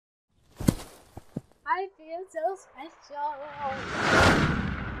I feel so special.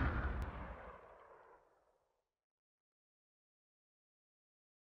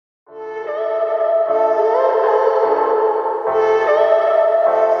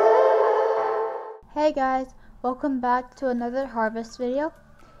 Hey guys, welcome back to another harvest video.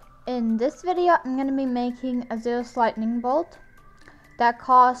 In this video, I'm going to be making a ZEUS lightning bolt that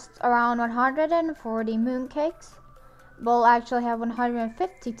costs around 140 mooncakes. We'll actually have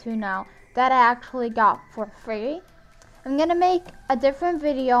 152 now that I actually got for free. I'm going to make a different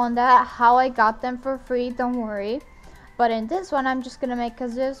video on that, how I got them for free, don't worry. But in this one, I'm just going to make a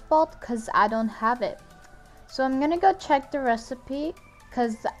ZEUS bolt because I don't have it. So I'm going to go check the recipe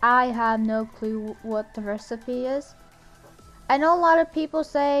because I have no clue what the recipe is. I know a lot of people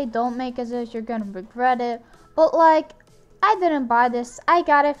say don't make a ZEUS, you're gonna regret it, but like, I didn't buy this, I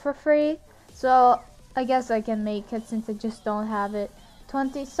got it for free, so I guess I can make it since I just don't have it.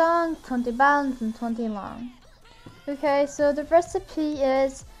 20 song, 20 balance, and 20 long. Okay, so the recipe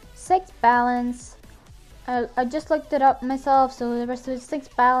is 6 balance. I just looked it up myself, so the recipe is 6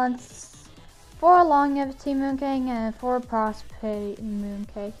 balance, 4 longevity mooncake, and 4 prosperity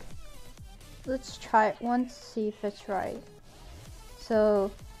mooncake. Let's try it once, see if it's right. So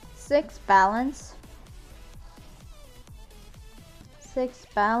 6 balance, 6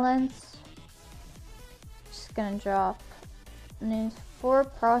 balance, just gonna drop, and there's 4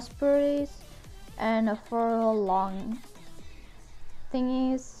 prosperities and a 4 long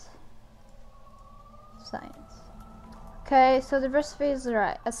thingies, science. Okay, so the recipe is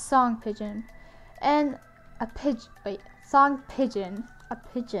right, a song pigeon, and a pigeon, song pigeon, a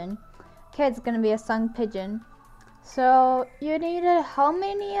pigeon. Okay, it's gonna be a song pigeon. So you needed how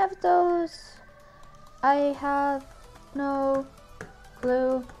many of those? I have no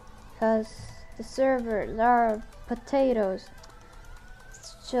clue because the servers are potatoes.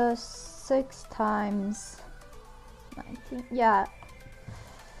 It's just 6 times 19. Yeah.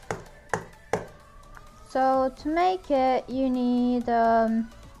 So to make it, you need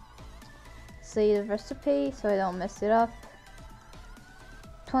see the recipe so I don't mess it up.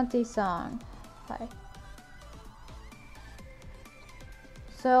 20 song. Hi.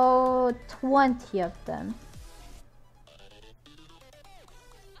 So 20 of them.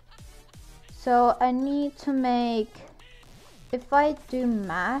 So I need to make, if I do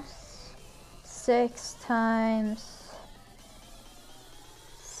math, 6 times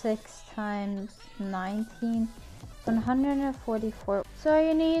 19, 144. So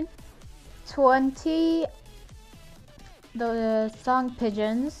you need 20 the song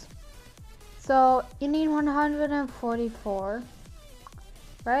pigeons. So you need 144.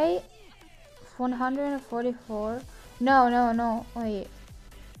 Right? 144. No, wait.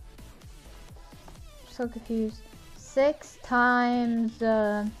 I'm so confused. 6 times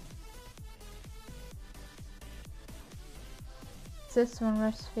this one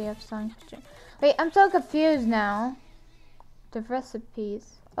recipe of song pigeon. Wait, I'm so confused now. The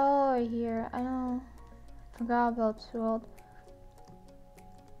recipes. Oh, right here. I know. Forgot about world.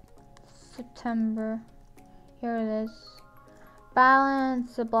 September. Here it is.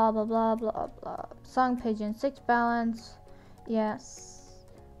 Balance, blah blah blah blah blah. Song pigeon, 6 balance. Yes,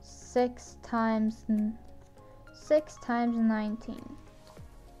 6 times 19.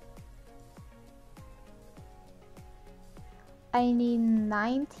 I need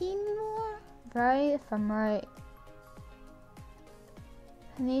 19 more, right? If I'm right.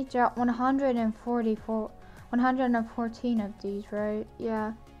 I need to drop 114 of these, right?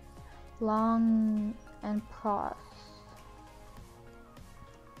 Yeah. Long and pros.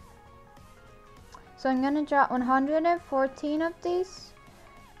 So I'm gonna drop 114 of these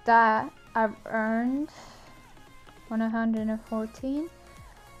that I've earned. 114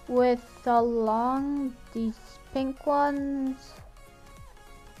 with the long, these pink ones,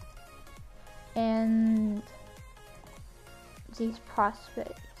 and these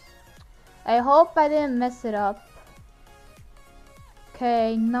prospects. I hope I didn't mess it up.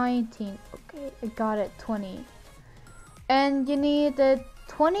 Okay, 19. Okay, I got it. 20. And you need the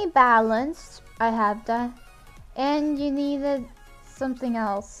 20 balance. I have that. And you needed something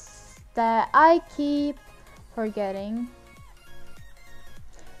else that I keep forgetting.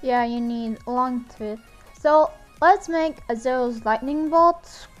 Yeah, you need long tooth. So let's make a ZEUS lightning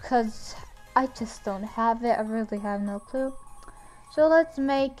bolt because I just don't have it. I really have no clue. So let's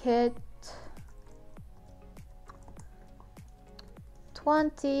make it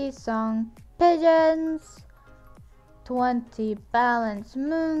 20 song pigeons, 20 balanced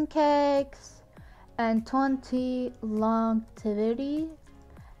mooncakes, and 20 longevity,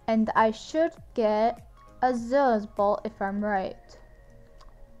 and I should get a ZEUS bolt if I'm right.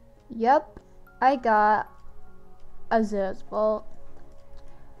 Yep, I got a ZEUS bolt.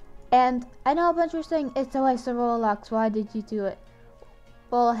 And I know a bunch are saying, it's a waste of Robux, why did you do it?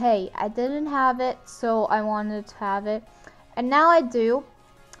 Well, hey, I didn't have it, so I wanted to have it. And now I do.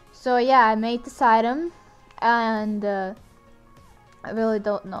 So yeah, I made this item. And I really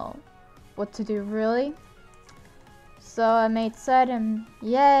don't know what to do, really. So I made this item.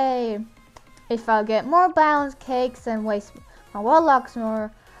 Yay! If I get more balance cakes and waste my Robux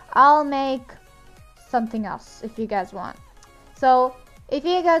more, I'll make something else if you guys want. So if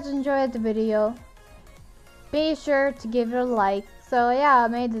you guys enjoyed the video, be sure to give it a like. So yeah, I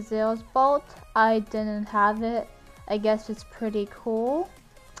made the ZEUS bolt. I didn't have it. I guess it's pretty cool.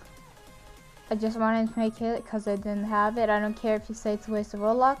 I just wanted to make it because I didn't have it. I don't care if you say it's a waste of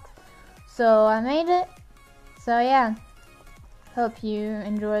Robux. So I made it. So yeah, hope you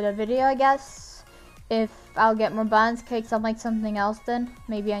enjoyed the video, I guess. If I'll get more balance cakes, I'll make something else then.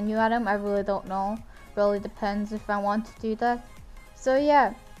 Maybe a new item, I really don't know. Really depends if I want to do that. So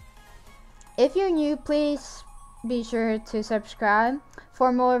yeah, if you're new, please be sure to subscribe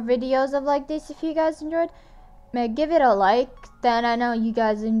for more videos of like this if you guys enjoyed. Give it a like, then I know you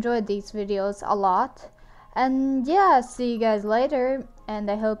guys enjoyed these videos a lot. And yeah, see you guys later,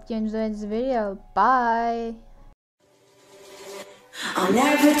 and I hope you enjoyed this video. Bye! I'll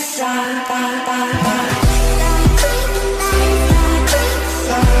never stop.